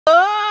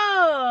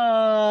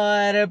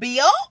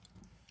Scorpio.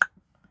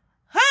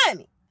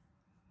 Honey,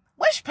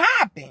 what's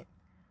poppin'?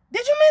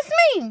 Did you miss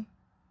me?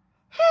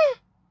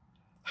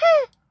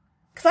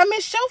 Cause I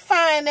miss your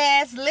fine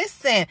ass.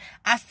 Listen,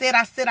 I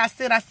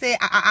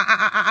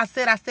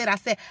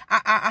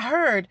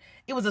heard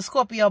it was a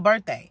Scorpio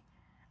birthday.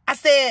 I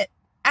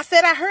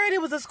heard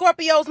it was a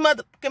Scorpio's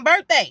motherfucking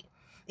birthday.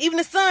 Even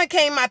the sun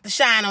came out to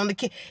shine on the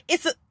kid.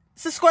 It's a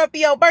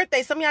Scorpio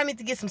birthday. Some of y'all need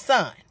to get some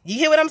sun. You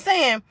hear what I'm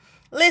saying?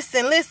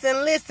 Listen.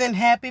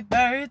 Happy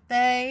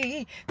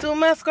birthday to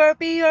my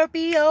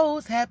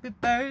Scorpios. Happy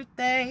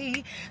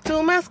birthday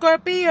to my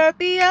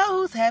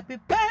Scorpios. Happy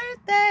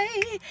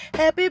birthday.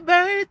 Happy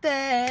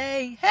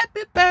birthday.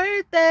 Happy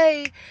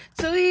birthday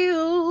to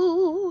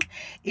you.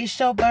 It's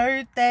your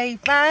birthday.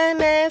 Fine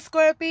ass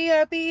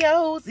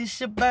Scorpios. It's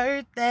your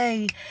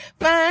birthday.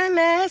 Fine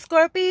ass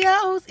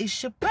Scorpios.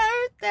 It's your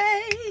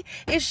birthday.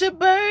 It's your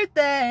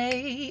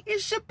birthday.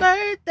 It's your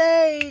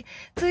birthday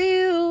to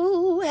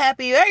you.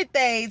 Happy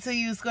birthday to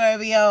you,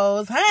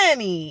 Scorpios.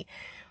 Honey,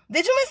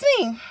 did you miss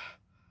me?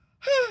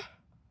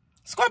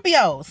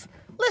 Scorpios,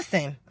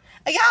 listen,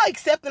 are y'all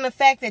accepting the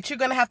fact that you're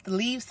going to have to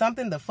leave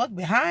something the fuck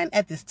behind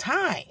at this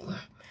time?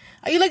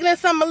 Are you looking at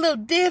something a little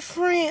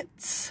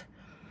different?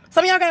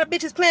 Some of y'all got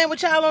bitches playing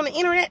with y'all on the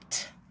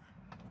internet.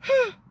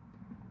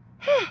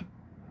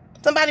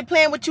 Somebody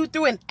playing with you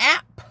through an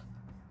app.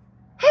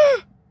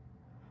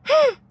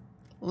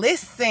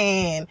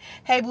 Listen,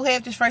 hey boo, hey,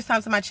 if this first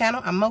time to my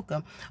channel, I'm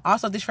Mocha.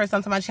 Also, if this first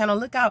time to my channel,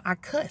 look out, I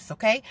cuss,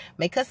 okay?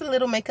 May cuss a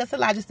little, may cuss a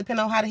lot, just depend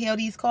on how the hell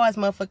these cards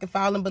motherfucking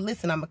falling. But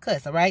listen, I'm a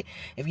cuss, all right?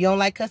 If you don't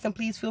like cussing,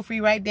 please feel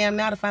free right down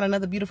now to find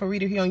another beautiful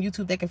reader here on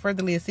YouTube that can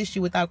furtherly assist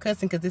you without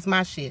cussing, because this is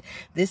my shit.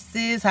 This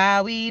is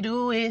how we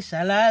do it,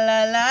 sha la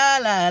la la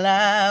la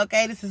la,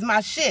 okay? This is my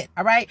shit,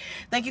 all right?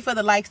 Thank you for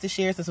the likes, the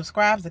shares, the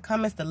subscribes, the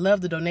comments, the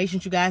love, the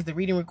donations, you guys, the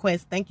reading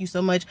requests. Thank you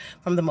so much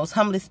from the most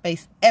humblest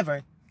space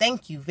ever.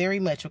 Thank you very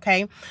much,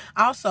 okay?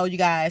 Also, you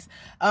guys,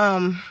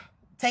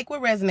 take what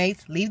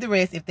resonates, leave the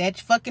rest. If that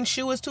fucking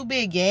shoe is too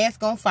big, your ass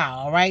gonna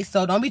fall, all right?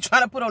 So don't be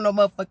trying to put on no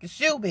motherfucking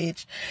shoe,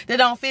 bitch, that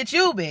don't fit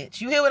you, bitch.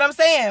 You hear what I'm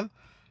saying?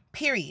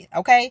 Period,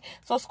 okay?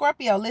 So,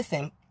 Scorpio,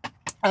 listen.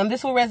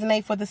 This will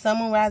resonate for the Sun,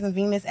 Moon, Rising,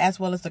 Venus, as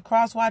well as the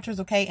cross watchers,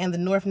 okay, and the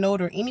North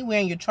Node, or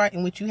anywhere in your chart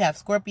in which you have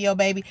Scorpio,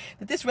 baby,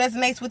 that this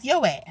resonates with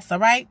your ass, all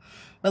right?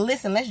 But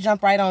listen, let's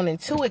jump right on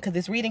into it, because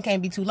this reading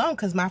can't be too long,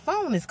 because my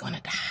phone is going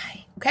to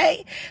die,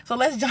 okay? So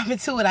let's jump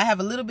into it. I have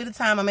a little bit of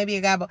time.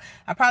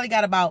 I probably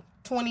got about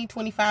 20,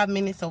 25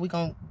 minutes, so we're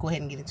going to go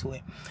ahead and get into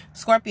it.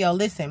 Scorpio,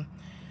 listen.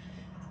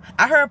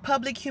 I heard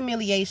public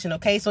humiliation,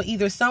 okay? So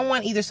either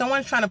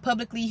someone's trying to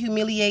publicly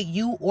humiliate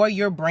you or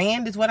your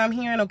brand is what I'm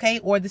hearing, okay?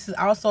 Or this is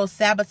also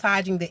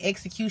sabotaging the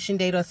execution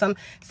date, or some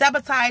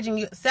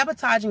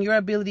sabotaging your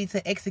ability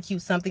to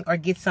execute something or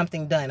get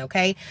something done,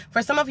 okay?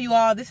 For some of you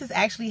all, this is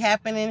actually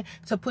happening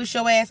to push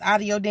your ass out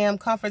of your damn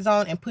comfort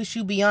zone and push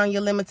you beyond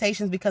your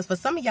limitations, because for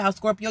some of y'all,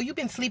 Scorpio, you've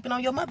been sleeping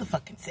on your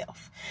motherfucking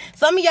self.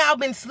 Some of y'all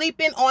been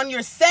sleeping on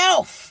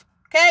yourself,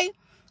 okay?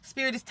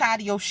 Spirit is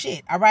tired of your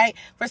shit, all right?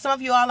 For some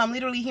of you all, I'm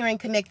literally hearing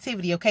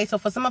connectivity, okay? So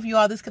for some of you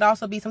all, this could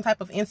also be some type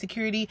of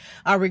insecurity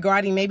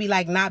regarding maybe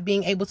like not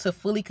being able to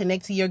fully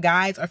connect to your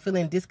guides, or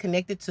feeling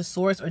disconnected to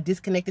source, or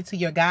disconnected to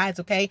your guides,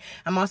 okay?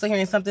 I'm also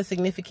hearing something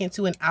significant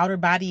to an outer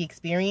body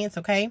experience,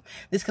 okay?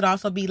 This could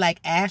also be like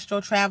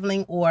astral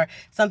traveling, or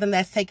something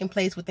that's taking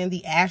place within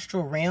the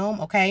astral realm,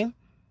 okay?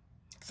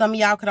 Some of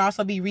y'all could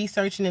also be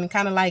researching and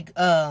kind of like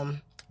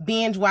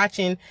binge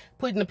watching,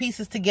 putting the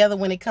pieces together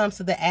when it comes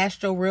to the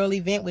Astro World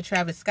event with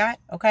Travis Scott,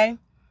 okay?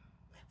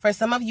 For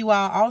some of you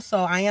all also,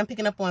 I am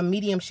picking up on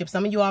mediumship.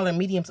 Some of you all are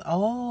mediums.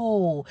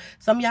 Oh,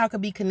 some of y'all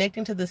could be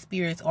connecting to the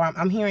spirits, or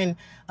I'm hearing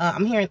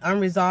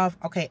unresolved,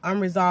 okay,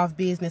 unresolved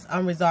business,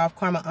 unresolved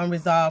karma,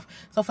 unresolved.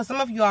 So for some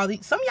of you all,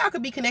 some of y'all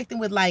could be connecting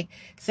with like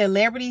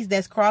celebrities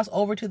that's crossed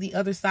over to the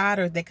other side,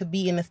 or that could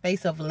be in the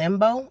space of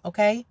limbo,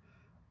 okay?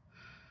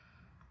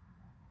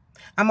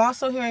 I'm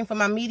also hearing from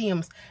my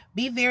mediums,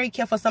 be very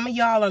careful. Some of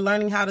y'all are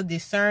learning how to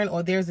discern,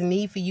 or there's a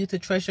need for you to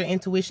trust your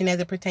intuition as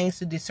it pertains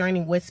to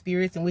discerning what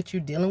spirits in which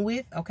you're dealing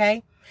with,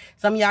 okay?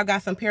 Some of y'all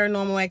got some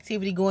paranormal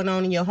activity going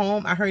on in your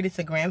home. I heard it's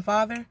a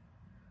grandfather,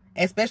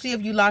 especially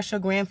if you lost your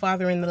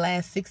grandfather in the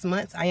last 6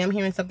 months. I am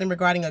hearing something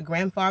regarding a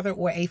grandfather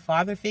or a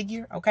father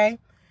figure, okay?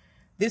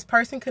 This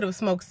person could have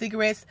smoked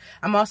cigarettes.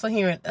 I'm also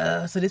hearing,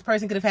 so this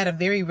person could have had a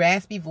very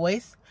raspy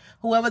voice.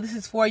 Whoever this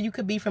is for, you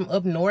could be from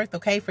up north,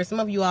 okay? For some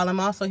of you all, I'm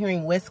also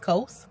hearing West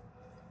Coast.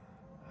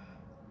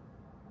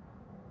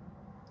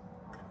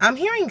 I'm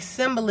hearing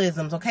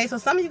symbolisms, okay? So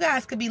some of you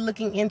guys could be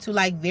looking into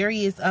like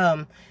various,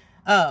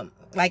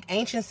 like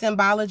ancient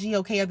symbology,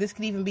 okay? Or this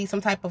could even be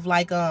some type of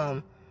like,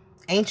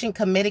 ancient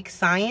comedic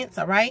science,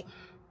 all right?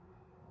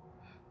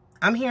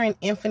 I'm hearing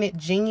infinite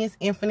genius,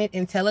 infinite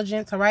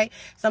intelligence, all right?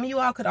 Some of you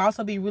all could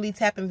also be really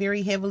tapping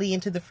very heavily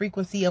into the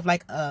frequency of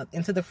like,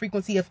 into the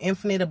frequency of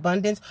infinite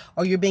abundance,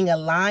 or you're being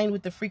aligned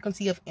with the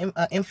frequency of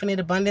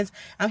infinite abundance.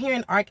 I'm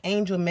hearing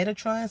Archangel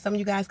Metatron. Some of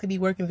you guys could be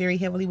working very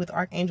heavily with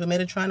Archangel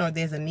Metatron, or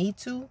there's a need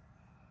to.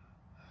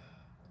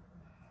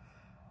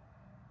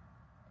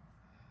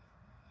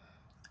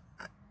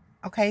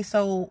 Okay,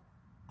 so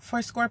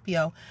for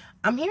Scorpio,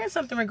 I'm hearing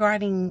something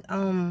regarding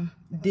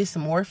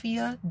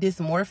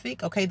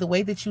dysmorphic, okay, the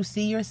way that you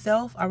see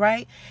yourself, all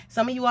right?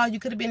 Some of you all, you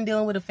could have been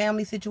dealing with a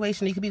family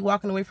situation. You could be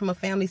walking away from a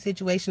family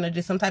situation, or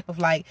just some type of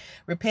like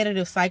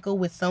repetitive cycle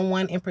with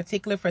someone in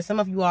particular. For some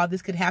of you all,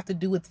 this could have to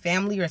do with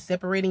family or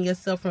separating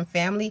yourself from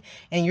family,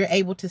 and you're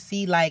able to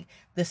see like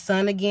the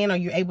sun again, or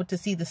you're able to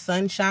see the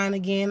sunshine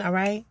again, all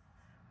right?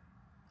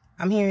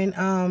 I'm hearing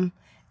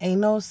ain't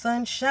no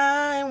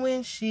sunshine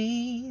when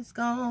she's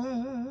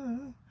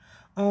gone.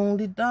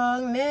 Only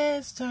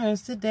darkness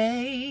turns to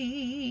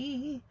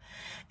day.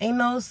 Ain't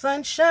no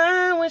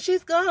sunshine when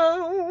she's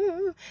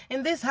gone.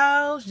 And this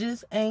house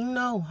just ain't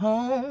no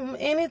home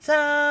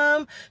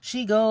anytime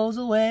she goes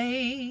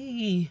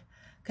away.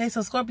 Okay,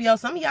 so Scorpio,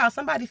 some of y'all,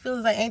 somebody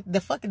feels like ain't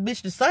the fucking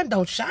bitch, the sun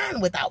don't shine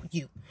without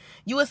you.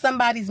 You are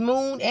somebody's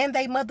moon and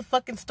they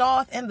motherfucking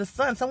stars and the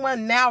sun.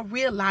 Someone now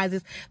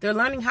realizes they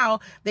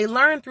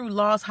learn through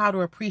loss how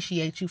to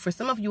appreciate you. For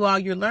some of you all,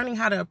 you're learning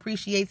how to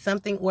appreciate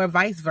something, or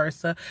vice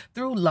versa,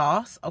 through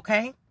loss,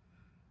 okay?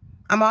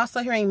 I'm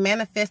also hearing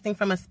manifesting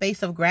from a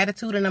space of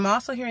gratitude, and I'm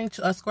also hearing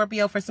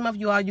Scorpio. For some of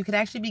you all, you could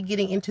actually be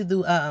getting into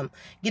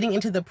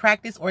the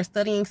practice or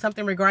studying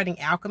something regarding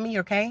alchemy,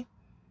 okay?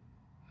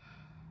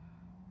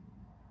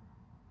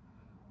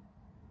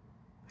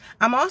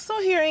 I'm also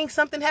hearing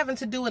something having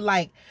to do with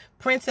like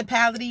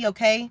principality,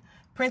 okay?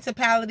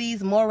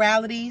 Principalities,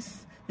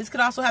 moralities. This could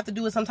also have to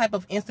do with some type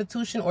of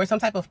institution or some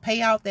type of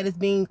payout that is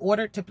being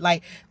ordered to,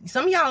 like,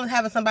 some of y'all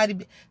having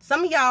somebody,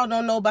 some of y'all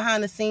don't know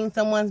behind the scenes,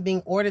 someone's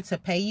being ordered to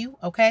pay you,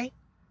 okay?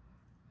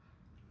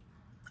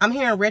 I'm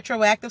hearing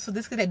retroactive, so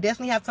this could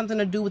definitely have something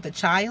to do with a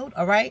child,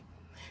 all right?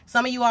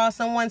 Some of you all,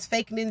 someone's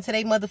faking it until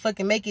they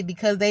motherfucking make it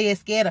because they is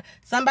scared of,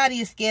 somebody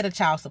is scared of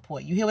child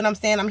support. You hear what I'm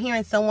saying? I'm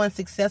hearing someone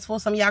successful.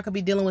 Some of y'all could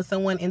be dealing with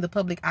someone in the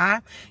public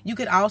eye. You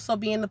could also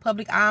be in the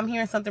public eye. I'm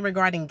hearing something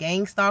regarding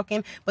gang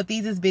stalking, but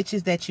these is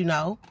bitches that you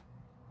know.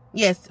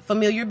 Yes,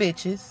 familiar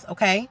bitches,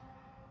 okay?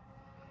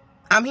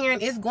 I'm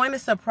hearing it's going to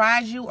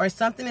surprise you, or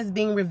something is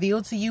being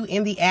revealed to you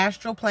in the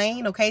astral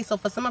plane, okay? So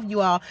for some of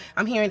you all,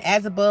 I'm hearing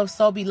as above,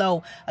 so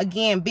below.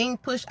 Again, being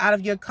pushed out of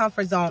your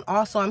comfort zone.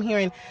 Also, I'm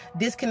hearing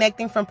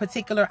disconnecting from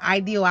particular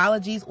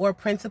ideologies or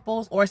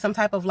principles or some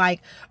type of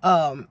like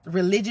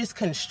religious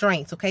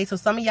constraints, okay? So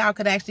some of y'all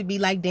could actually be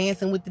like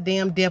dancing with the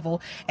damn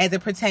devil as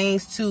it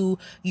pertains to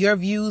your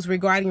views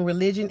regarding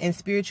religion and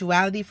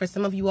spirituality. For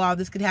some of you all,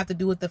 this could have to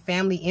do with the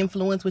family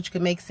influence, which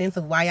could make sense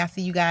of why I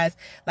see you guys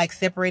like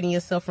separating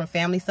yourself from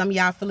family. Some of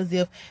y'all feel as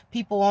if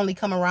people only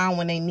come around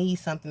when they need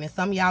something, and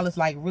some of y'all is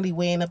like really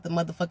weighing up the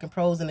motherfucking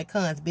pros and the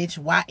cons. Bitch,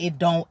 why it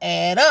don't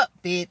add up,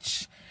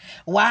 bitch?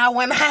 Why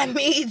when I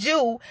need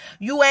you,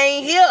 you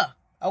ain't here,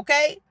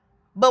 okay?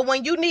 But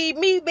when you need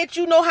me, bitch,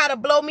 you know how to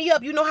blow me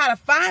up. You know how to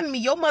find me.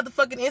 Your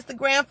motherfucking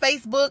Instagram,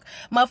 Facebook,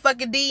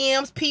 motherfucking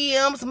DMs,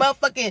 PMs,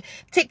 motherfucking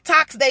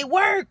TikToks, they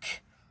work.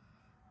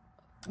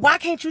 Why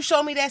can't you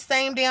show me that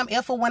same damn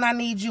effort when I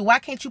need you? Why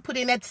can't you put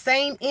in that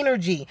same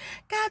energy?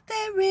 Got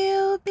that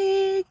real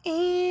big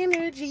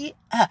energy,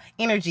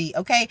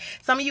 okay?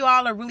 Some of you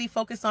all are really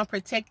focused on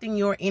protecting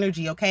your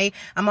energy, okay?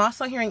 I'm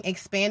also hearing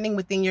expanding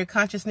within your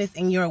consciousness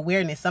and your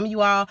awareness. Some of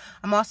you all,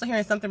 I'm also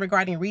hearing something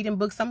regarding reading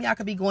books. Some of y'all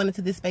could be going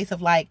into this space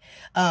of like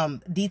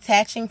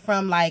detaching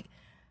from the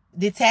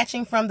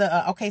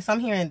okay, so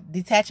I'm hearing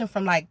detaching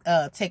from like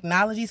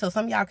technology. So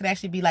some of y'all could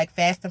actually be like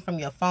fasting from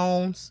your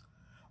phones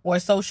or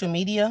social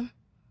media.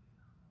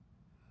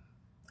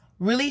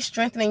 Really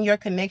strengthening your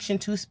connection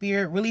to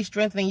spirit, really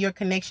strengthening your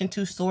connection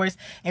to source,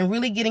 and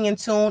really getting in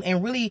tune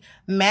and really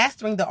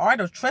mastering the art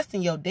of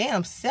trusting your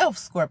damn self,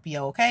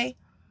 Scorpio, okay?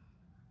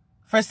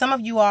 For some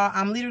of you all,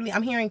 I'm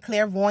hearing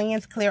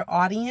clairvoyance,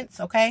 clairaudience,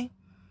 okay?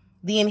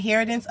 The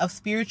inheritance of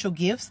spiritual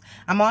gifts.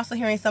 I'm also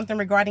hearing something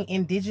regarding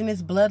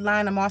indigenous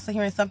bloodline. I'm also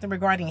hearing something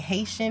regarding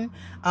Haitian.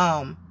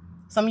 Some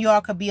of you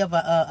all could be of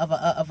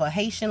a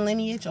Haitian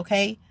lineage,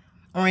 okay?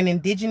 Or an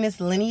indigenous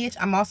lineage.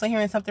 I'm also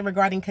hearing something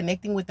regarding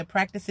connecting with the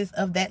practices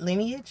of that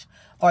lineage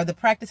or the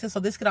practices.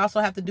 So this could also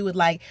have to do with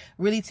like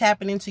really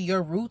tapping into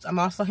your roots. I'm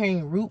also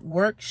hearing root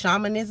work,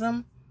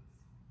 shamanism.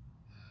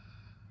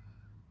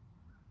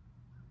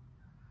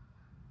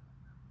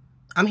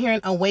 I'm hearing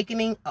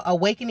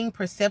awakening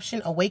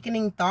perception,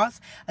 awakening thoughts.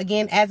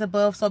 Again, as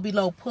above, so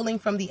below, pulling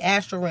from the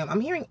astral realm.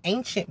 I'm hearing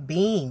ancient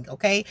being,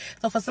 okay?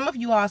 So for some of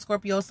you all,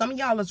 Scorpio, some of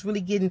y'all is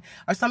really getting,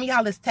 or some of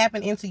y'all is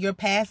tapping into your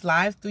past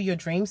lives through your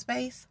dream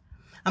space.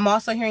 I'm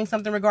also hearing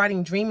something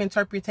regarding dream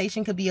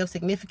interpretation could be of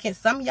significance.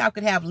 Some of y'all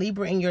could have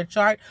Libra in your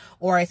chart,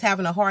 or is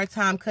having a hard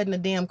time cutting a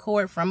damn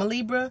cord from a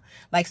Libra.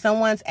 Like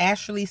someone's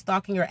astrally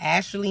stalking or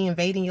astrally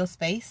invading your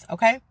space,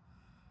 okay?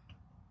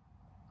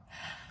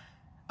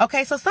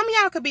 Okay, so some of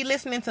y'all could be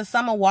listening to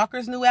Summer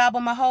Walker's new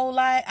album, A Whole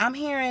Lot. I'm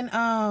hearing,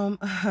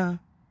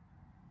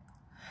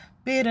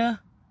 bitter,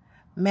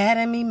 mad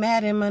at me,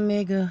 mad at my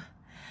nigga,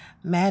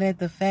 mad at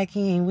the fact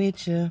he ain't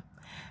with you,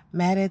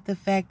 mad at the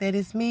fact that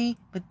it's me,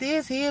 but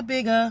this here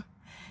bigger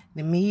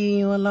than me and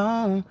you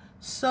alone.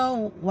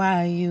 So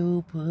why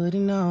you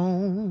putting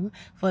on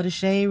for the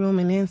shade room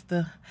and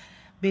Insta?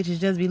 Bitches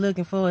just be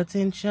looking for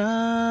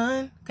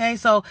attention. Okay,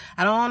 so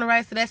I don't own the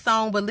rights to that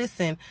song, but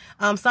listen.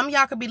 Some of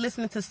y'all could be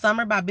listening to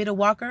Summer by Bitter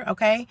Walker,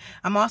 okay?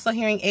 I'm also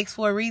hearing X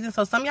for a Reason.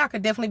 So some of y'all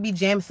could definitely be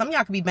jamming. Some of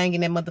y'all could be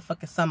banging that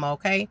motherfucking Summer,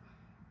 okay?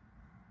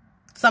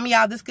 Some of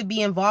y'all, this could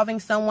be involving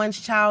someone's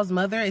child's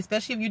mother,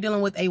 especially if you're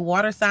dealing with a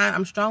water sign.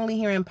 I'm strongly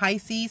hearing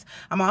Pisces.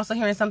 I'm also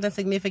hearing something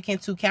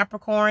significant to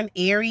Capricorn,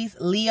 Aries,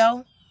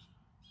 Leo,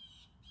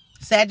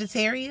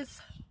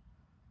 Sagittarius.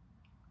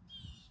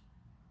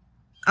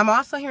 I'm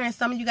also hearing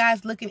some of you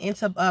guys looking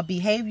into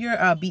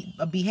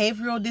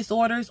behavioral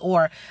disorders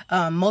or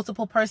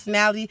multiple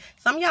personality.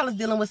 Some of y'all is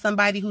dealing with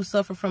somebody who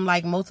suffer from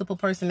like multiple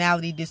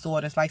personality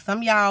disorders. Like some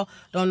of y'all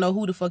don't know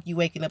who the fuck you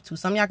waking up to.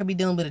 Some of y'all could be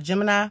dealing with a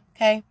Gemini,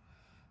 okay?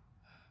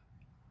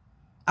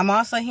 I'm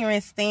also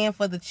hearing stand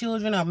for the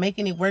children or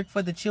making it work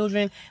for the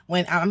children.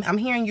 When I'm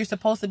hearing you're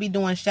supposed to be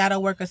doing shadow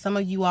work, or some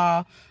of you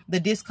all, the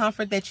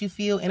discomfort that you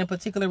feel in a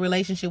particular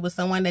relationship with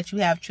someone that you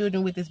have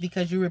children with is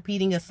because you're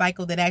repeating a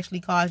cycle that actually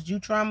caused you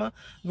trauma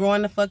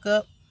growing the fuck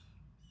up.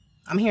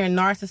 I'm hearing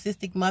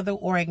narcissistic mother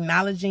or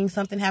acknowledging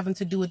something having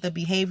to do with the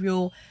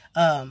behavioral,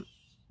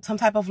 some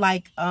type of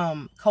like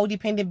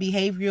codependent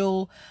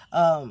behavioral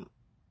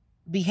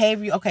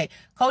okay,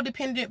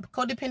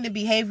 codependent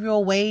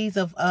behavioral ways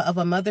of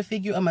a mother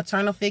figure, a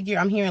maternal figure.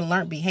 I'm hearing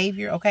learned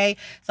behavior, okay?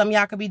 Some of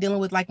y'all could be dealing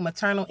with like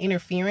maternal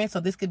interference. So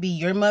this could be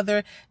your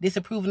mother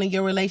disapproving of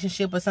your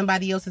relationship, or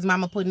somebody else's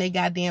mama putting their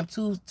goddamn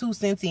two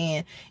cents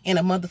in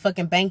a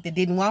motherfucking bank that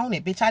didn't want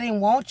it. Bitch, I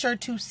didn't want your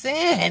 2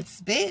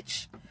 cents,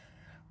 bitch.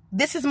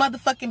 This is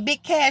motherfucking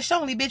big cash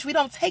only, bitch. We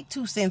don't take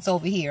 2 cents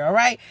over here, all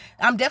right?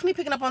 I'm definitely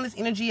picking up on this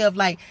energy of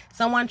like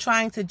someone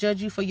trying to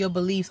judge you for your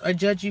beliefs or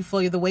judge you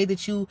for the way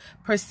that you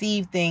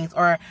perceive things.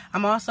 Or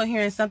I'm also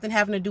hearing something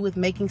having to do with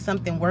making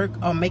something work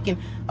or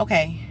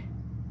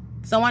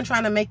someone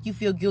trying to make you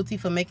feel guilty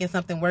for making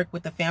something work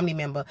with a family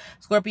member.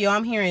 Scorpio,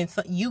 I'm hearing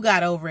you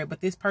got over it,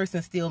 but this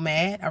person's still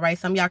mad. All right.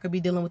 Some of y'all could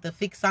be dealing with a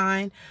fixed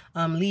sign.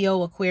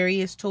 Leo,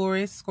 Aquarius,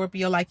 Taurus,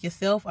 Scorpio like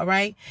yourself. All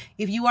right.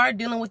 If you are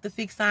dealing with the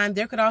fixed sign,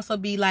 there could also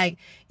be like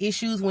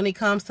issues when it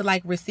comes to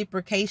like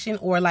reciprocation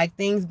or like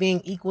things being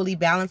equally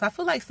balanced. I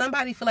feel like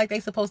somebody feel like they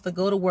supposed to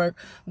go to work,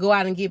 go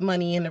out and get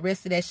money, and the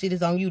rest of that shit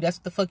is on you. That's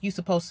what the fuck you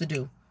supposed to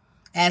do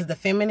as the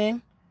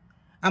feminine.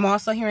 I'm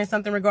also hearing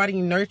something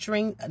regarding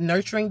nurturing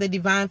the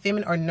divine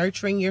feminine, or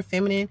nurturing your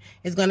feminine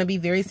is going to be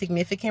very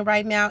significant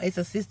right now. It's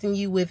assisting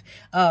you with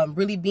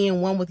really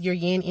being one with your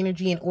yin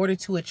energy in order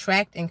to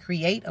attract and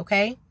create,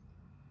 okay?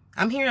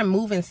 I'm hearing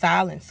move in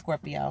silence,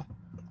 Scorpio.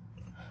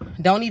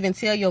 Don't even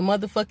tell your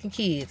motherfucking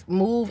kids.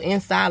 Move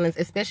in silence,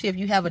 especially if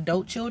you have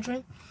adult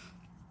children.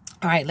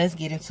 All right, let's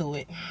get into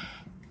it.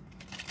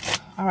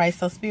 All right,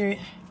 so Spirit,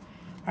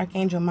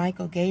 Archangel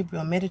Michael,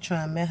 Gabriel,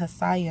 Metatron,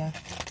 Mahasiah,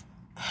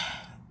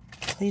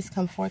 please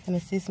come forth and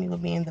assist me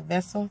with being the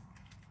vessel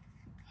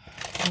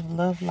of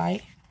love,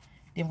 light,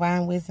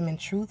 divine wisdom, and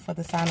truth for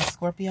the sign of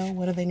Scorpio.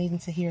 What are they needing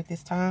to hear at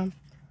this time?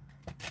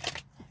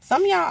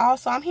 Some of y'all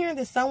also, I'm hearing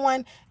that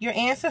someone, your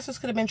ancestors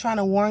could have been trying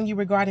to warn you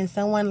regarding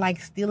someone like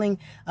stealing,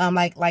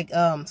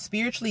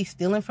 spiritually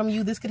stealing from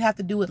you. This could have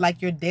to do with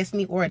like your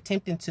destiny or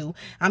attempting to.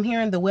 I'm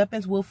hearing the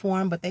weapons will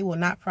form, but they will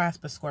not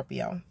prosper,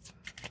 Scorpio.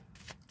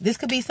 This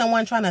could be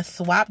someone trying to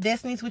swap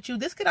destinies with you.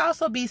 This could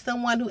also be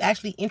someone who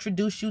actually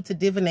introduced you to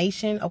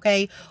divination,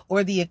 okay,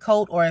 or the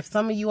occult. Or if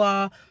some of you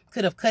all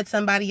could have cut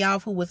somebody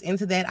off who was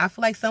into that. I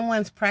feel like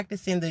someone's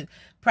practicing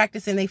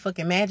they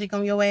fucking magic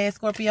on your ass,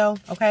 Scorpio,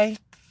 okay?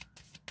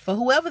 For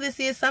whoever this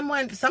is, some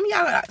of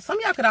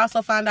y'all could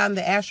also find out in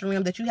the astral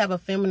realm that you have a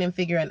feminine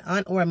figure, an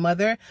aunt or a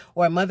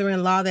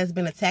mother-in-law that's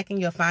been attacking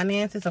your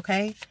finances,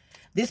 okay?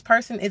 This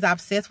person is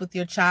obsessed with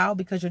your child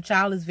because your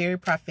child is very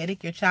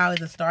prophetic. Your child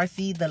is a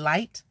starseed, the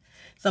light.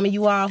 Some of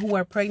you all who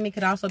are pregnant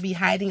could also be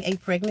hiding a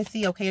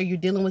pregnancy, okay? Or you're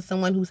dealing with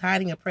someone who's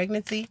hiding a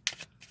pregnancy.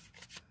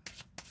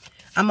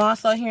 I'm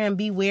also hearing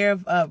beware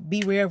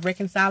of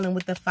reconciling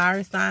with the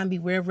fire sign.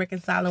 Beware of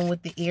reconciling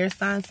with the air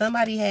sign.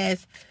 Somebody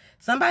has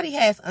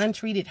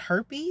untreated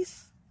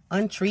herpes.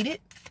 Untreated.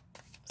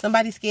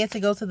 Somebody's scared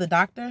to go to the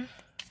doctor.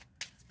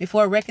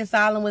 Before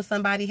reconciling with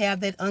somebody, have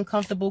that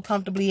uncomfortable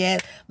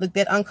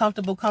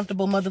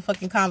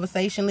motherfucking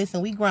conversation.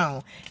 Listen, we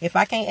grown. If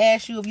I can't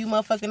ask you if you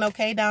motherfucking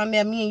okay down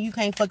there, me and you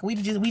can't fuck. We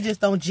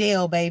just don't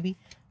gel, baby.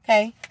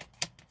 Okay?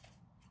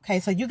 Okay,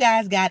 so you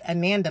guys got a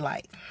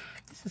nandalite.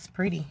 This is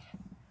pretty.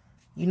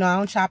 You know, I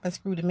don't chop and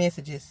screw the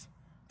messages.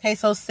 Okay,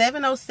 so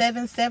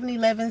 707,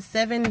 711,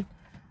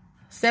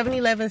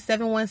 717,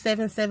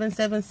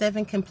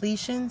 777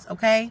 completions,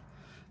 okay?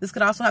 This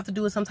could also have to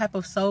do with some type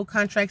of soul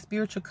contract,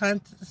 spiritual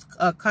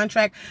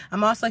contract.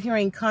 I'm also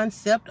hearing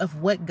concept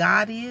of what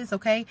God is,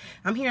 okay?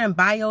 I'm hearing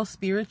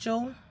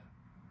bio-spiritual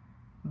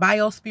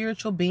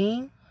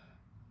being.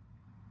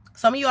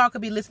 Some of you all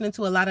could be listening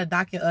to a lot of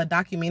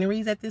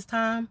documentaries at this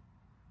time.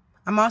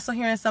 I'm also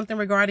hearing something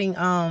regarding,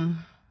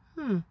 I'm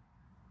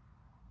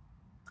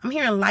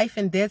hearing life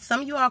and death.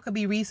 Some of you all could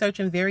be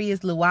researching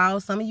various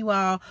luau's. Some of you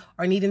all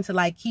are needing to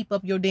like keep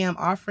up your damn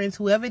offerings.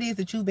 Whoever it is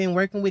that you've been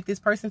working with, this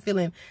person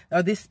feeling,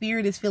 or this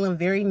spirit is feeling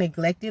very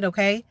neglected,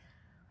 okay?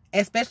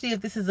 especially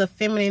if this is a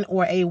feminine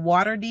or a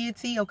water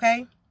deity,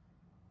 okay?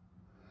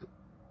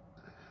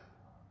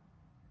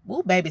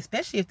 Ooh, baby,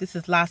 especially if this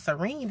is La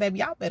Serene, baby,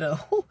 y'all better,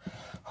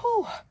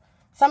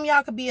 Some of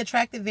y'all could be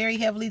attracted very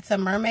heavily to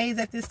mermaids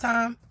at this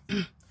time.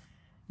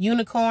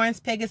 Unicorns,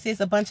 Pegasus,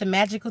 a bunch of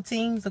magical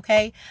things,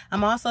 okay?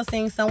 I'm also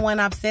seeing someone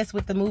obsessed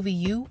with the movie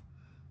You,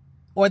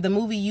 or the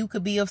movie You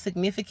could be of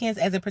significance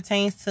as it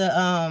pertains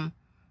to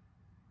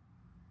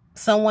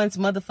someone's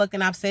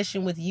motherfucking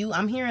obsession with you.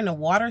 I'm hearing a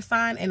water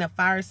sign and a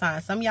fire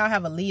sign. Some of y'all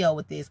have a Leo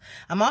with this.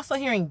 I'm also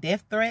hearing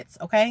death threats,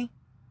 okay?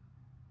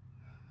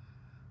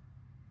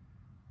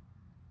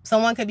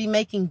 Someone could be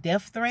making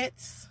death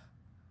threats.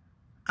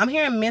 I'm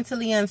hearing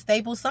mentally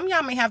unstable. Some of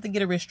y'all may have to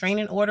get a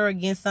restraining order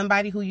against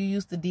somebody who you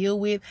used to deal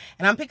with.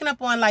 And I'm picking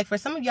up on, like, for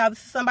some of y'all,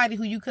 this is somebody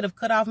who you could have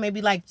cut off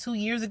maybe like 2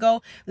 years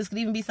ago. This could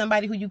even be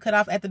somebody who you cut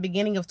off at the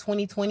beginning of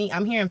 2020.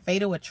 I'm hearing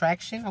fatal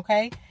attraction,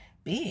 okay?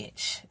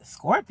 Bitch,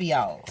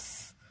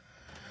 Scorpios.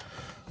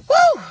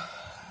 Woo!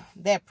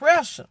 That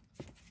pressure.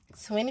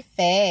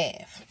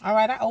 25. All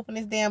right, I opened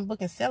this damn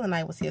book and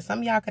selenite was here. Some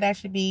of y'all could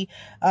actually be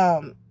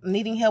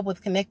needing help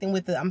with connecting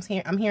with the,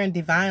 I'm hearing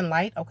divine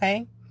light,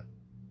 okay?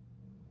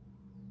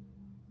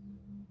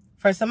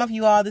 For some of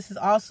you all, this is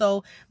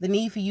also the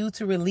need for you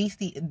to release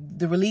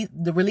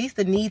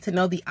the need to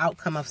know the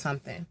outcome of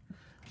something.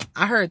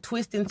 I heard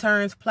twists and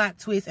turns, plot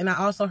twists, and I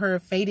also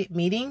heard fated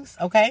meetings,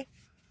 okay?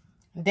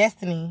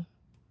 Destiny.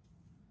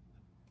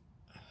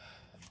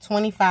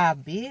 25,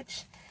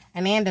 bitch.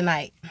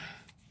 Anandamide.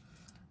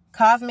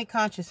 Cosmic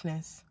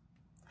consciousness.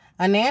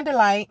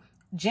 Anandamide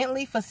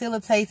gently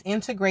facilitates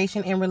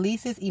integration and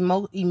releases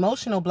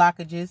emotional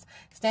blockages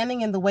standing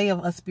in the way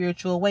of a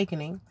spiritual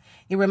awakening.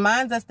 It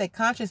reminds us that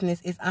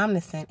consciousness is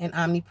omniscient and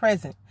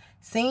omnipresent,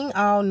 seeing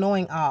all,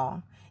 knowing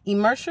all.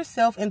 Immerse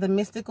yourself in the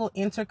mystical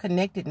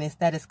interconnectedness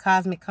that is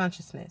cosmic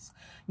consciousness.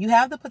 You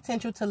have the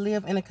potential to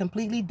live in a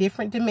completely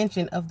different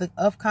dimension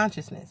of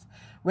consciousness.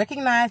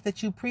 Recognize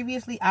that you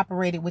previously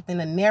operated within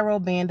a narrow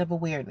band of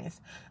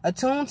awareness.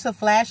 Attuned to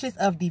flashes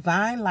of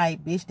divine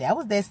light, bitch. That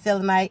was that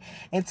selenite.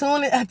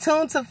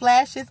 Attuned to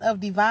flashes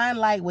of divine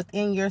light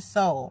within your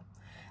soul.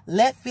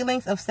 Let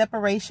feelings of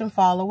separation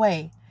fall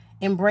away.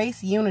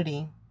 Embrace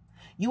unity.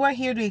 You are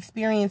here to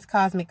experience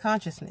cosmic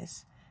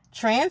consciousness.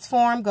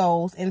 Transform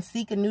goals and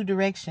seek a new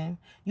direction.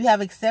 You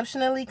have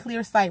exceptionally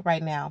clear sight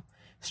right now.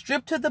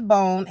 Stripped to the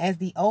bone as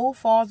the old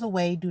falls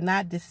away, do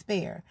not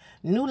despair.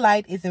 New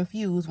light is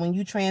infused when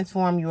you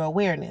transform your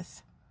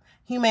awareness.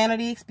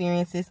 Humanity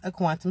experiences a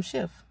quantum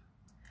shift.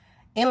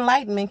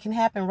 Enlightenment can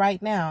happen right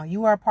now.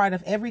 You are a part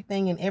of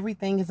everything and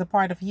everything is a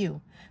part of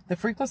you. The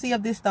frequency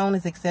of this stone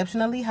is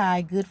exceptionally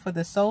high, good for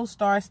the soul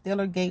star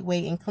stellar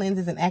gateway and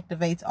cleanses and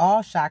activates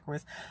all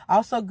chakras.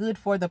 Also good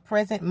for the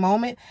present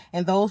moment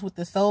and those with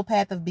the soul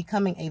path of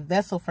becoming a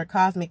vessel for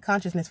cosmic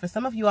consciousness. For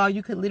some of you all,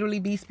 you could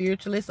literally be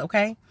spiritualists,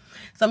 okay?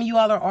 Some of you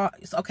all are,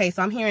 okay,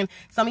 so I'm hearing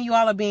some of you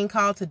all are being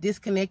called to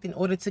disconnect in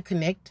order to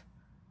connect.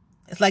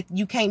 It's like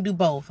you can't do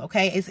both,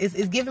 okay?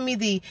 It's giving me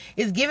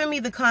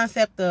the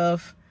concept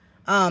of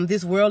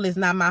this world is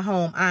not my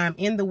home. I am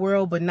in the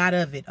world, but not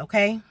of it.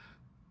 Okay.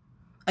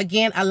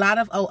 Again, a lot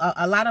of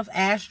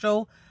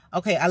astral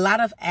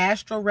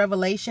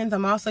revelations.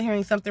 I'm also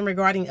hearing something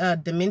regarding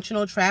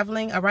dimensional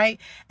traveling. All right.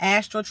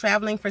 Astral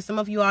traveling. For some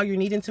of you all, you're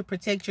needing to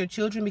protect your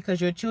children because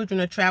your children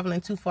are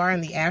traveling too far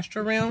in the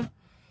astral realm.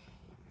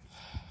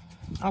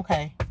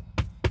 Okay.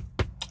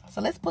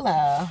 So let's pull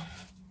I'm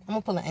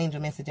gonna pull an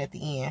angel message at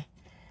the end.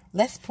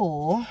 Let's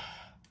pull.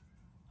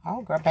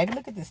 Oh, girl, baby,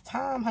 look at this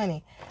time,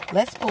 honey.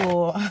 Let's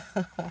pull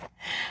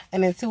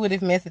an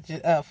intuitive message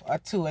of a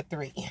 2 or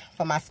 3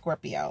 for my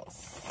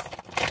Scorpios.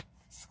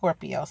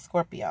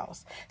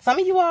 Scorpios. Some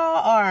of you all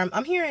are,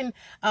 I'm hearing,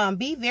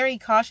 be very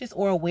cautious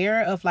or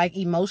aware of, like,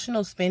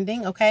 emotional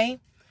spending, okay?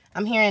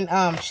 I'm hearing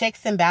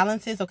checks and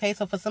balances, okay?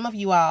 So for some of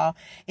you all,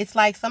 it's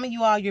like some of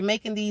you all, you're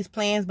making these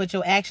plans, but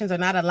your actions are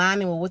not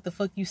aligning with what the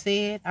fuck you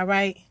said, all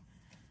right?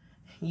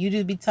 You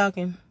just be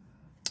talking.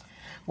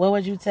 What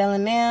was you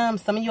telling them?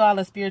 Some of you all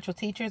are spiritual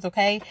teachers,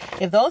 okay?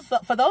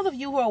 For those of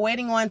you who are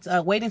waiting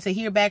to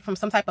hear back from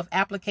some type of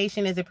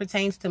application as it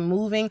pertains to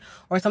moving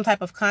or some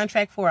type of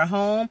contract for a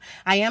home,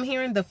 I am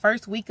hearing the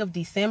first week of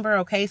December,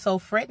 okay? So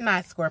fret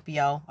not,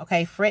 Scorpio,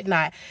 okay? Fret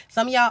not.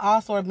 Some of y'all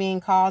also are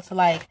being called to,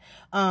 like,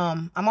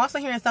 I'm also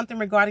hearing something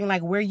regarding,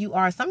 like, where you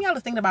are. Some of y'all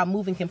are thinking about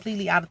moving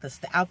completely out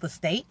the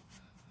state.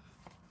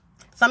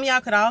 Some of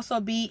y'all could also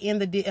be in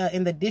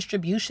the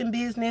distribution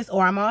business,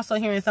 or I'm also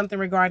hearing something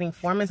regarding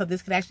farming. So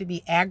this could actually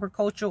be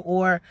agriculture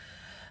or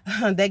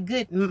that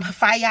good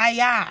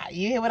fire.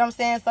 You hear what I'm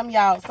saying? Some of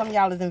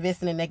y'all is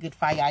investing in that good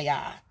fire.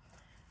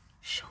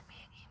 Show me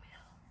an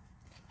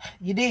email.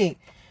 You dig?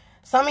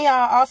 Some of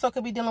y'all also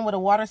could be dealing with a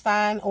water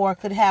sign, or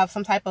could have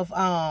some type of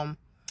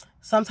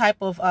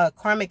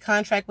karmic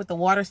contract with the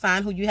water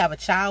sign who you have a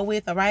child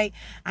with, all right?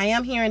 I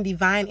am hearing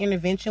divine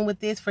intervention with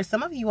this. For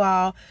some of you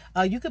all,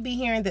 you could be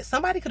hearing that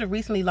somebody could have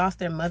recently lost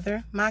their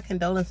mother. My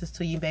condolences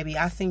to you, baby.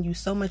 I send you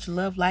so much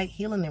love, light,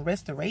 healing, and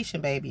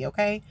restoration, baby,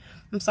 okay?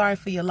 I'm sorry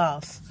for your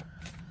loss.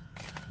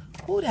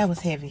 Ooh, that was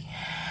heavy.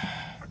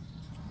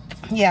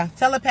 Yeah,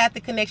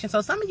 telepathic connection.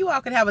 So some of you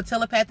all could have a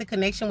telepathic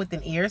connection with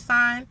an air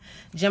sign.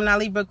 Gemini,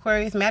 Libra,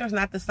 Aquarius. Matters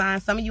not the sign.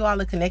 Some of you all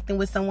are connecting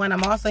with someone.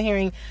 I'm also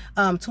hearing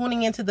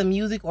tuning into the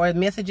music or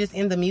messages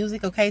in the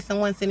music. Okay,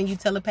 someone sending you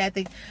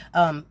telepathic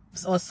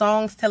or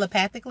songs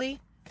telepathically.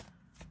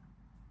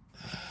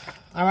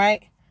 All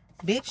right.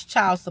 Bitch,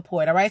 child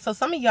support. All right. So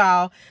some of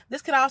y'all,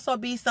 this could also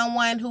be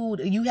someone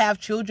who you have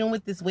children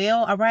with as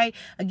well. All right.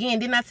 Again,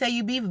 didn't I tell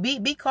you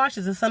be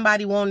cautious of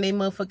somebody wanting their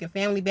motherfucking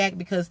family back,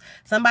 because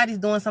somebody's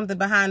doing something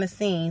behind the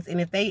scenes. And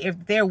if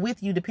they're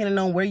with you, depending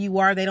on where you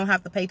are, they don't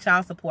have to pay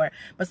child support.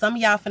 But some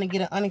of y'all finna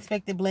get an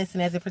unexpected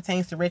blessing as it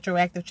pertains to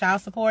retroactive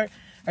child support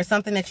or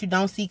something that you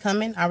don't see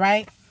coming. All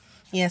right.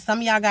 Yeah, some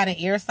of y'all got an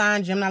air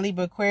sign, Gemini,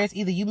 Libra, Aquarius.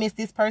 Either you miss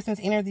this person's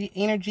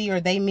energy or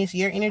they miss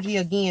your energy.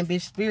 Again,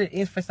 bitch, spirit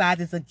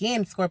emphasizes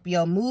again,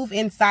 Scorpio, move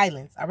in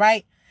silence, all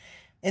right?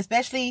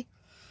 Especially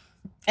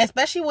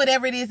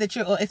whatever it is that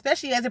you're,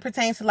 especially as it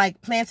pertains to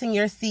like planting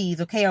your seeds,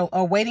 okay?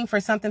 Or waiting for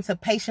something to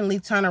patiently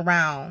turn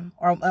around,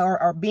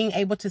 or being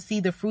able to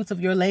see the fruits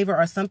of your labor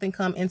or something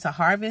come into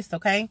harvest,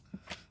 okay?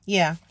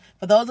 Yeah.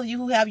 For those of you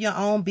who have your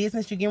own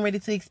business, you're getting ready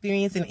to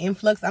experience an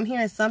influx. I'm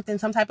hearing something,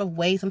 some type of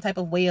way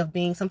of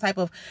being, some type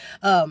of,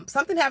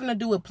 something having to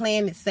do with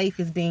playing it safe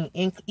is being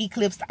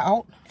eclipsed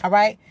out. All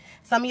right.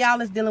 Some of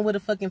y'all is dealing with a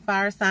fucking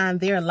fire sign.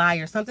 They're a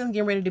liar. Something's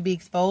getting ready to be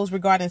exposed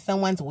regarding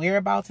someone's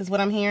whereabouts is what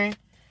I'm hearing.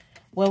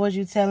 What was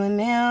you telling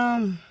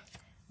them?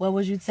 What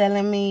was you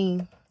telling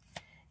me?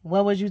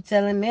 What was you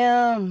telling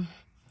them?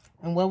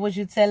 And what was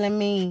you telling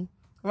me?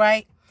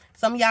 Right?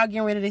 Some of y'all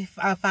getting ready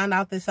to find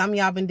out that some of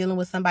y'all been dealing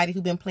with somebody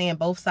who been playing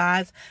both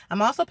sides.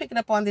 I'm also picking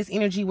up on this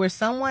energy where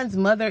someone's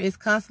mother is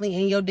constantly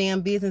in your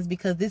damn business,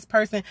 because this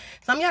person,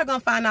 some of y'all gonna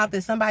find out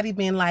that somebody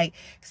been like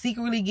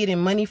secretly getting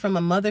money from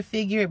a mother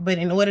figure, but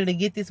in order to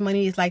get this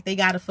money, it's like they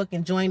gotta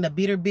fucking join the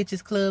bitter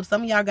bitches club.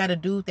 Some of y'all got a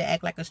dude that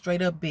act like a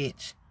straight up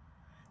bitch.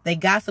 They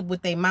gossip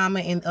with their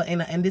mama,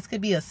 and this could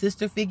be a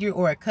sister figure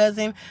or a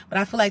cousin, but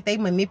I feel like they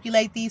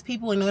manipulate these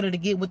people in order to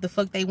get what the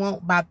fuck they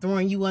want by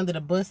throwing you under the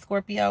bus,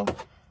 Scorpio.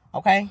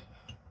 Okay?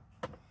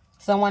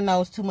 Someone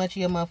knows too much of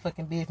your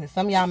motherfucking business.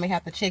 Some of y'all may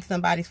have to check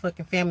somebody's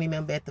fucking family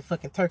member at the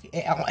fucking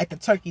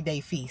turkey day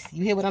feast.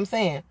 You hear what I'm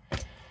saying?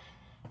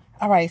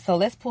 All right, so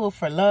let's pull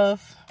for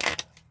love.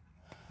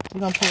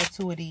 We're going to pull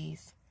 2 of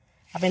these.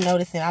 I've been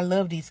noticing, I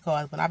love these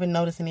cards, but I've been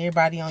noticing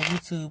everybody on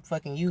YouTube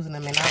fucking using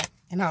them, and I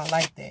don't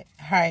like that.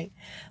 All right,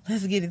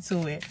 let's get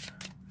into it.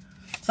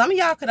 Some of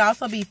y'all could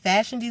also be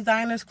fashion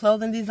designers,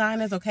 clothing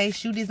designers, okay?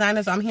 Shoe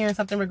designers. I'm hearing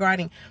something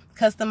regarding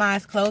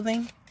customized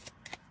clothing.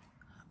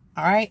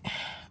 All right.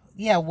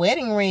 Yeah,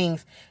 wedding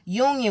rings,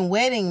 union,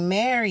 wedding,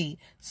 married,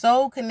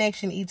 soul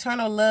connection,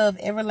 eternal love,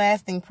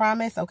 everlasting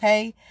promise,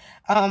 okay?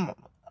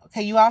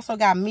 Okay, you also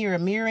got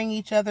mirroring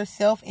each other,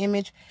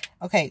 self-image.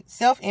 Okay,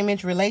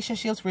 self-image,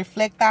 relationships,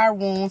 reflect our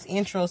wounds,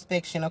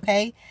 introspection,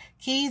 okay?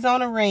 Keys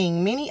on a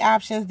ring, many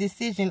options,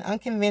 decision,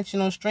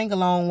 unconventional, string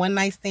along, one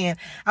night stand.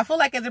 I feel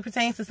like as it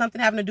pertains to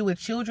something having to do with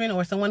children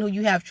or someone who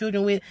you have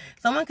children with,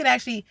 someone could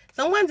actually,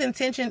 someone's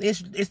intention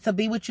is to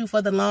be with you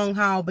for the long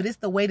haul, but it's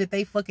the way that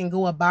they fucking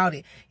go about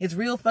it. It's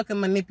real fucking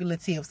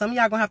manipulative. Some of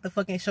y'all gonna have to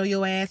fucking show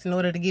your ass in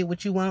order to get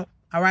what you want,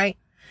 all right?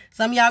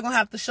 Some of y'all gonna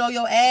have to show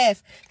your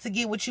ass to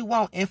get what you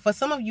want. And for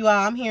some of you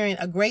all, I'm hearing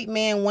a great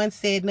man once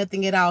said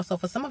nothing at all. So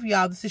for some of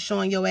y'all, this is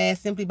showing your ass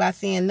simply by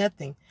saying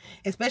nothing.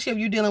 Especially if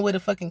you're dealing with a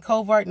fucking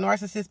covert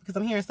narcissist, because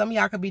I'm hearing some of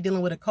y'all could be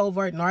dealing with a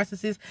covert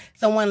narcissist.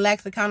 Someone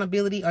lacks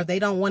accountability, or they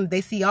don't want,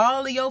 they see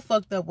all of your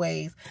fucked up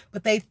ways,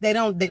 but they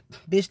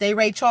bitch, they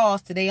Ray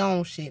Charles to their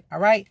own shit. All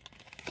right.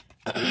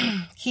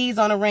 Keys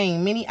on a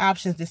ring, many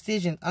options,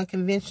 decisions,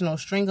 unconventional,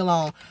 string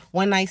along,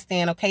 one night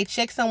stand. Okay,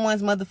 check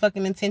someone's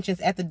motherfucking intentions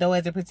at the door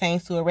as it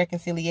pertains to a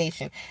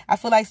reconciliation. I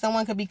feel like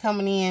someone could be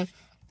coming in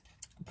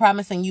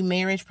promising you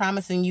marriage,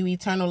 promising you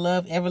eternal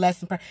love,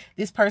 everlasting.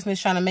 This person is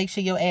trying to make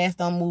sure your ass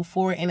don't move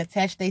forward and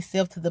attach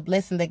themselves to the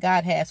blessing that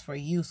God has for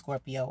you,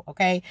 Scorpio.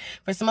 Okay,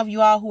 for some of you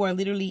all who are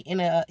literally in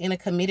a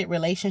committed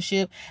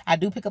relationship, I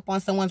do pick up on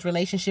someone's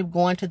relationship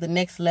going to the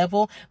next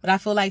level. But I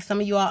feel like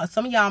some of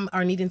y'all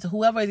are needing to,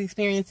 whoever is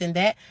experiencing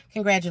that,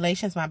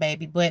 congratulations, my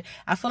baby. But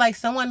I feel like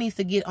someone needs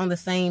to get on the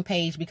same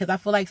page, because I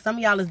feel like some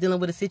of y'all is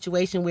dealing with a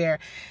situation where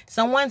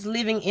someone's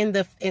living in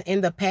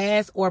the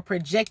past or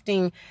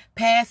projecting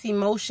past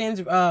emotions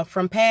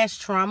from past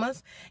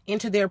traumas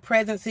into their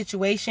present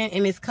situation,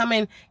 and it's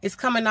coming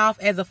off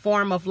as a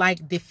form of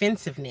like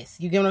defensiveness.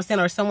 You get what I'm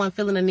saying? Or someone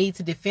feeling the need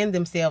to defend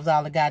themselves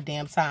all the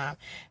goddamn time.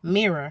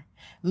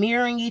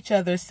 Mirroring each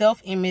other,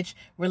 self-image,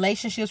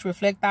 relationships,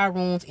 reflect our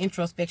wounds,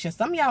 introspection.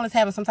 Some of y'all is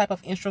having some type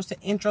of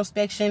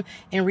introspection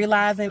and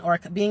realizing or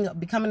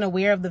becoming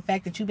aware of the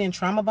fact that you've been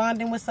trauma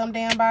bonding with some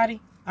damn body.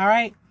 All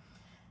right.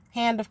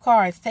 Hand of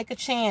cards, take a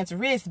chance,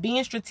 risk,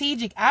 being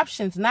strategic,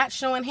 options, not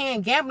showing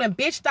hand, gambling.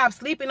 Bitch, stop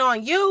sleeping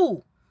on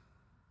you.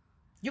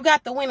 You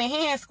got the winning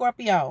hand,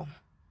 Scorpio.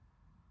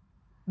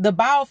 The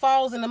ball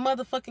falls in the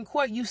motherfucking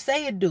court. You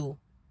say it do.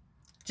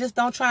 Just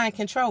don't try and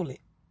control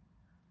it.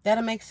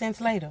 That'll make sense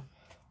later.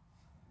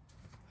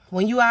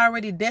 When you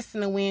already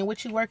destined to win,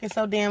 what you working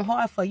so damn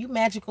hard for? You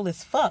magical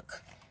as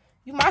fuck.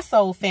 You my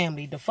soul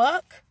family. The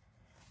fuck?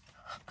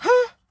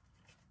 Huh?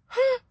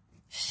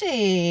 Shit.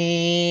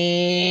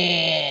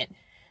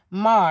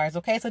 Mars,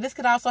 okay? So this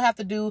could also have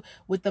to do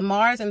with the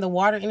Mars and the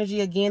water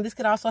energy again. This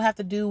could also have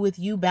to do with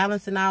you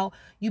balancing out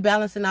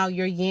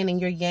your yin and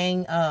your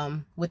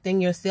yang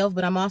within yourself.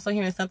 But I'm also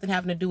hearing something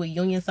having to do with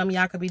union. Some of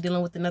y'all could be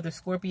dealing with another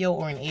Scorpio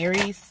or an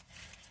Aries.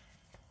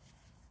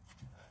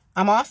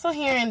 I'm also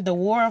hearing the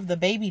war of the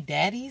baby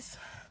daddies.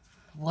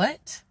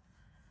 What?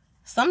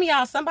 Some of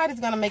y'all, somebody's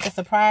going to make a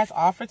surprise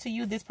offer to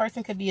you. This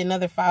person could be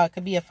another fire. It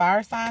could be a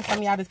fire sign. Some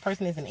of y'all, this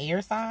person is an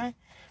air sign.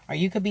 Or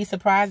you could be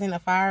surprising a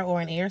fire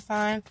or an air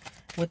sign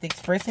with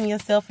expressing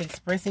yourself,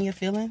 expressing your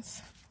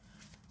feelings.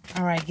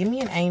 All right, give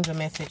me an angel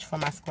message for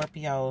my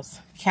Scorpios.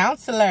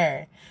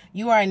 Counselor.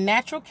 You are a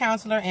natural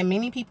counselor and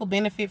many people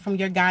benefit from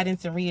your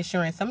guidance and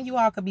reassurance. Some of you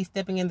all could be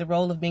stepping in the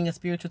role of being a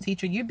spiritual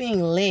teacher. You're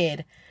being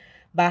led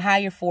by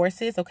higher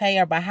forces, okay,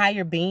 or by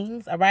higher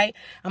beings, all right?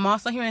 I'm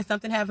also hearing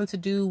something having to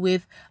do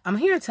with, I'm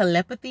hearing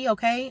telepathy,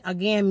 okay?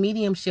 Again,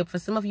 mediumship. For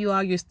some of you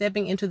all, you're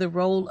stepping into the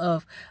role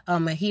of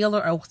a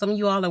healer, or some of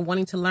you all are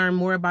wanting to learn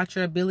more about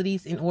your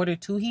abilities in order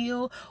to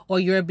heal, or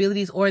your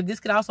abilities, or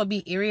this could also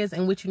be areas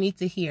in which you need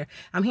to hear.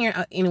 I'm hearing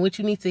in which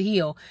you need to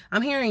heal.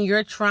 I'm hearing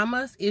your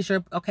traumas is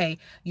your, okay,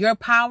 your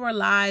power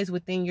lies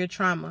within your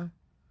trauma.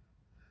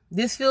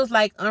 This feels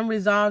like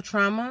unresolved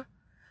trauma.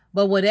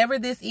 But whatever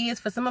this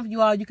is, for some of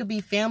you all, you could be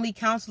family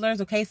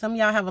counselors, okay? Some of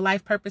y'all have a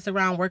life purpose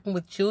around working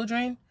with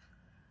children.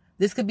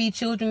 This could be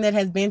children that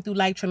has been through,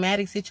 like,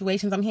 traumatic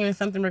situations. I'm hearing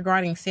something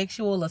regarding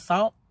sexual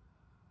assault.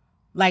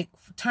 Like,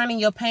 turning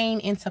your pain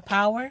into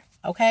power,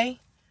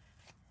 okay?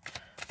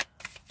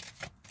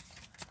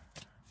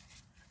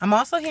 I'm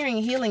also hearing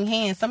healing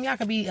hands. Some of y'all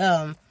could be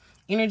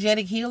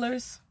energetic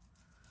healers.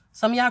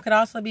 Some of y'all could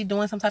also be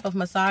doing some type of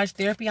massage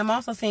therapy. I'm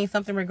also seeing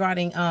something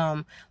regarding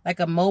like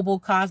a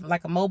mobile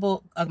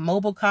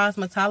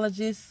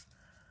cosmetologist,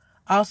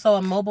 also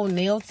a mobile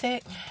nail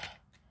tech.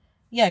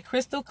 Yeah,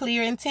 crystal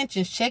clear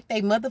intentions. Check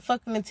they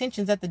motherfucking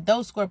intentions at the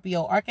door,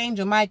 Scorpio.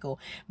 Archangel Michael.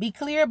 Be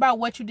clear about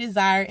what you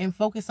desire and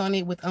focus on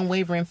it with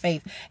unwavering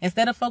faith.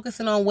 Instead of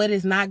focusing on what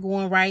is not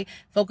going right,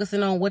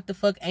 focusing on what the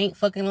fuck ain't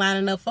fucking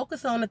lining up,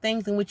 focus on the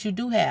things in which you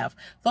do have.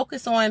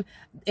 Focus on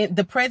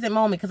the present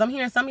moment. Because I'm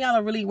hearing some of y'all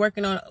are really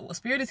working on,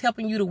 Spirit is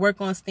helping you to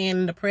work on staying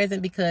in the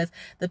present because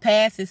the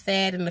past is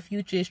sad and the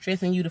future is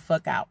stressing you the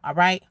fuck out. All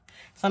right?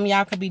 Some of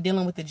y'all could be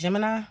dealing with the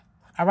Gemini.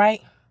 All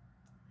right?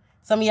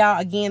 Some of y'all,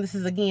 again, this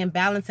is, again,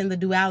 balancing the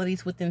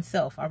dualities within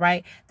self, all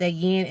right? That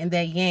yin and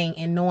that yang,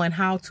 and knowing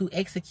how to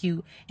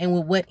execute and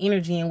with what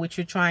energy in which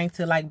you're trying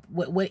to, like,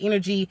 what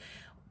energy,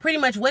 pretty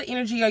much what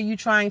energy are you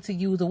trying to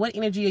use, or what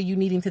energy are you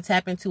needing to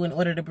tap into in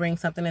order to bring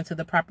something into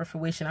the proper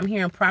fruition. I'm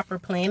hearing proper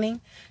planning,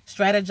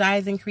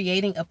 strategizing,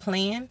 creating a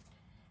plan.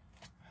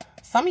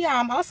 Some of y'all,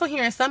 I'm also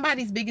hearing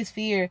somebody's biggest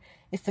fear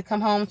is to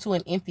come home to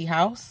an empty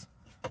house.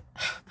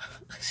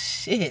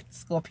 Shit,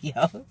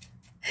 Scorpio.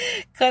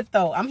 Cut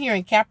though. I'm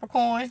hearing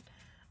Capricorn.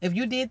 If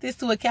you did this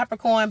to a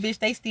Capricorn, bitch,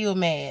 they still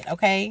mad,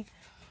 okay?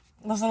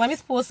 So let me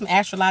pull some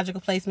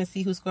astrological placements,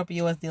 see who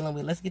Scorpio is dealing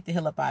with. Let's get the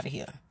hell up out of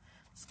here.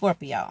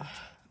 Scorpio.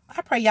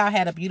 I pray y'all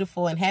had a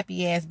beautiful and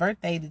happy ass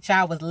birthday. The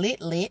child was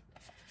lit.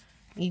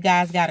 You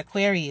guys got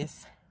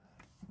Aquarius.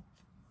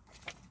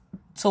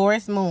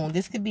 Taurus moon.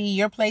 This could be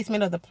your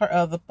placement of the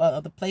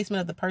placement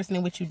of the person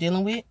in which you're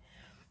dealing with.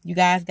 You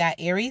guys got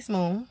Aries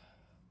moon.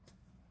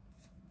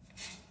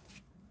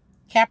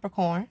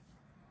 Capricorn,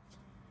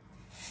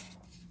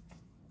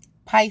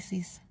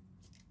 Pisces.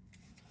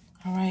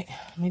 All right,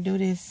 let me do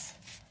this.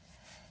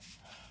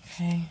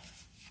 Okay.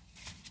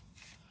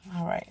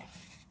 All right.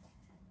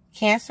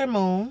 Cancer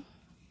moon.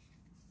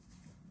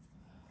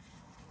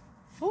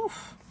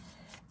 Oof.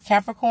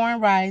 Capricorn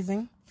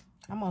rising.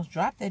 I almost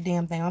dropped that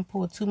damn thing. I'm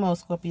pulling two more,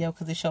 Scorpio,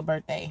 because it's your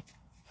birthday.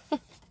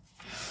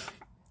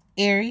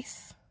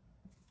 Aries.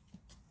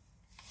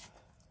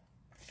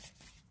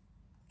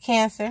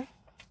 Cancer.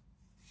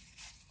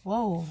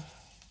 Whoa.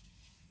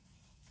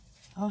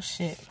 Oh,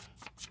 shit.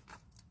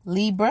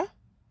 Libra.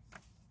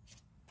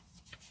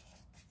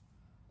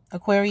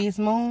 Aquarius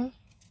moon.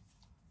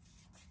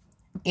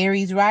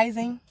 Aries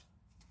rising.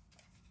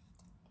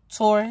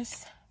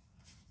 Taurus.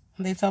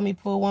 They told me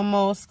pull one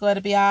more,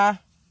 Scorpio.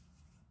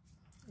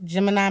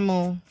 Gemini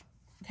moon.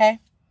 Okay?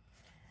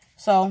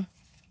 So,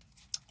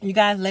 you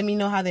guys let me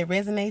know how that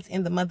resonates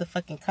in the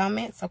motherfucking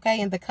comments.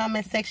 Okay? In the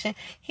comment section.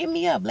 Hit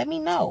me up. Let me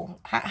know.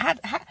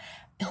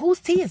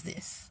 Whose tea is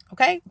this?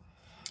 Okay?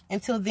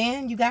 Until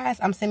then, you guys,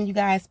 I'm sending you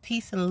guys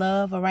peace and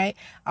love, all right?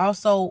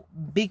 Also,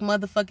 big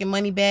motherfucking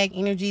money bag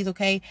energies,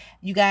 okay?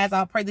 You guys,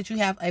 I'll pray that you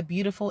have a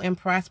beautiful and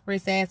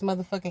prosperous ass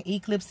motherfucking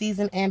eclipse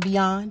season and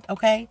beyond,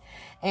 okay?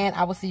 And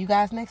I will see you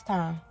guys next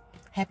time.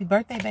 Happy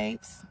birthday,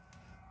 babes.